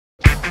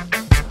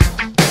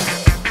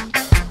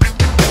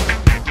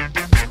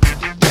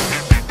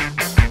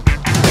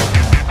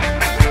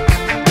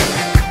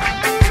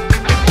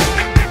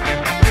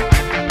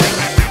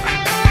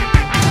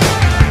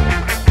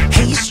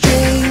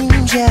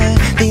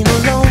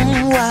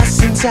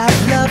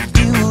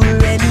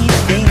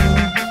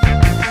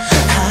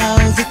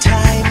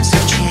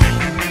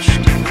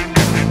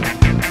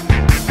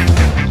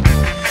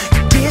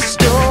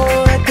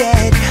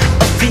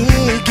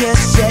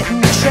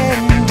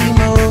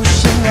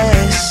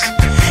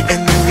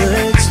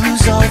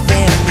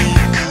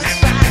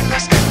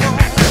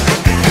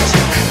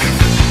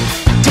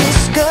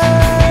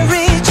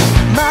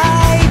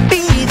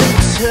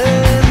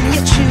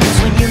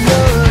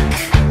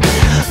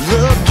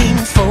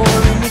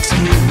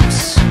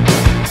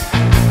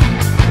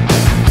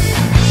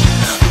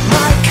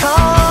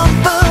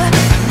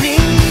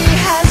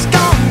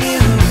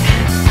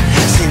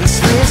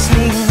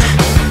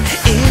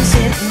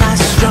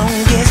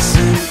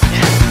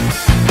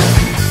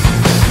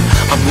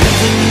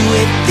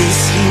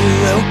this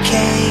here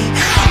okay?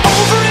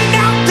 Over and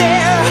out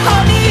there,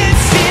 honey,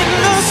 it's in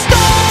the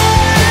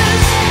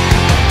stars.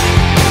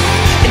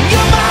 And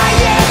you're my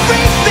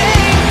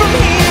everything from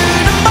here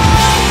to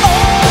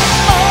Mars.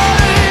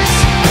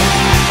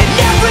 And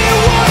every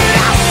word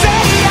I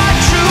say I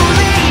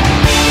truly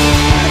mean.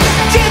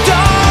 Dear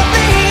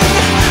darling,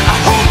 I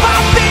hope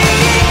I'm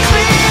being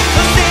clear,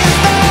 'cause there's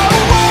no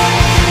one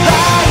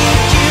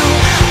like you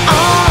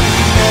on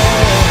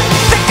earth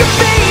that could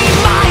be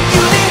my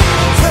universe.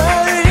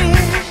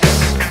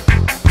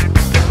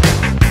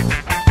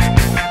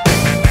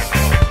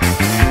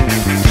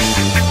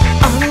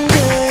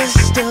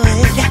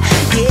 Understood,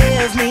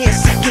 give me a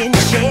second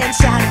chance.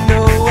 I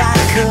know I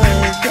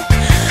could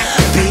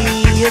be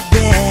a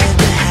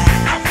better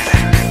half.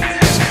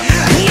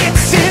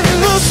 It's in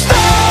the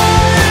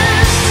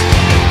stars,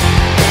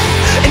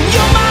 and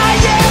you're my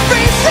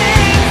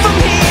everything from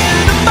here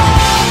to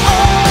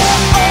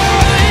Mars.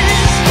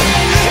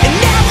 And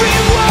every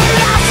word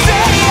I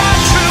say I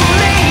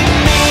truly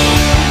mean.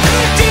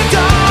 Dear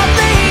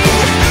darling,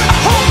 I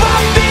hope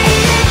I'm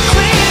being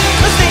clear,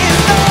 'cause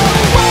there's no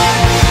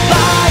one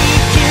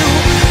like you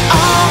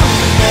on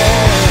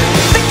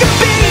earth that could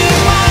be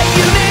my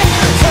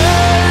universe.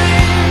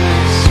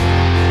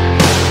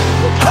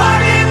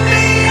 Pardon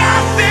me, I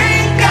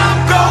think I'm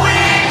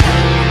going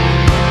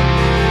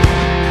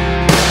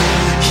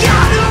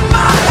out of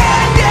my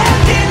head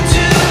and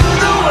into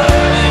the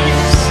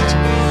worst.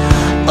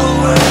 A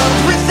world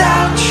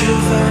without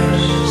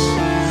traverse,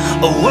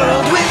 a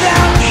world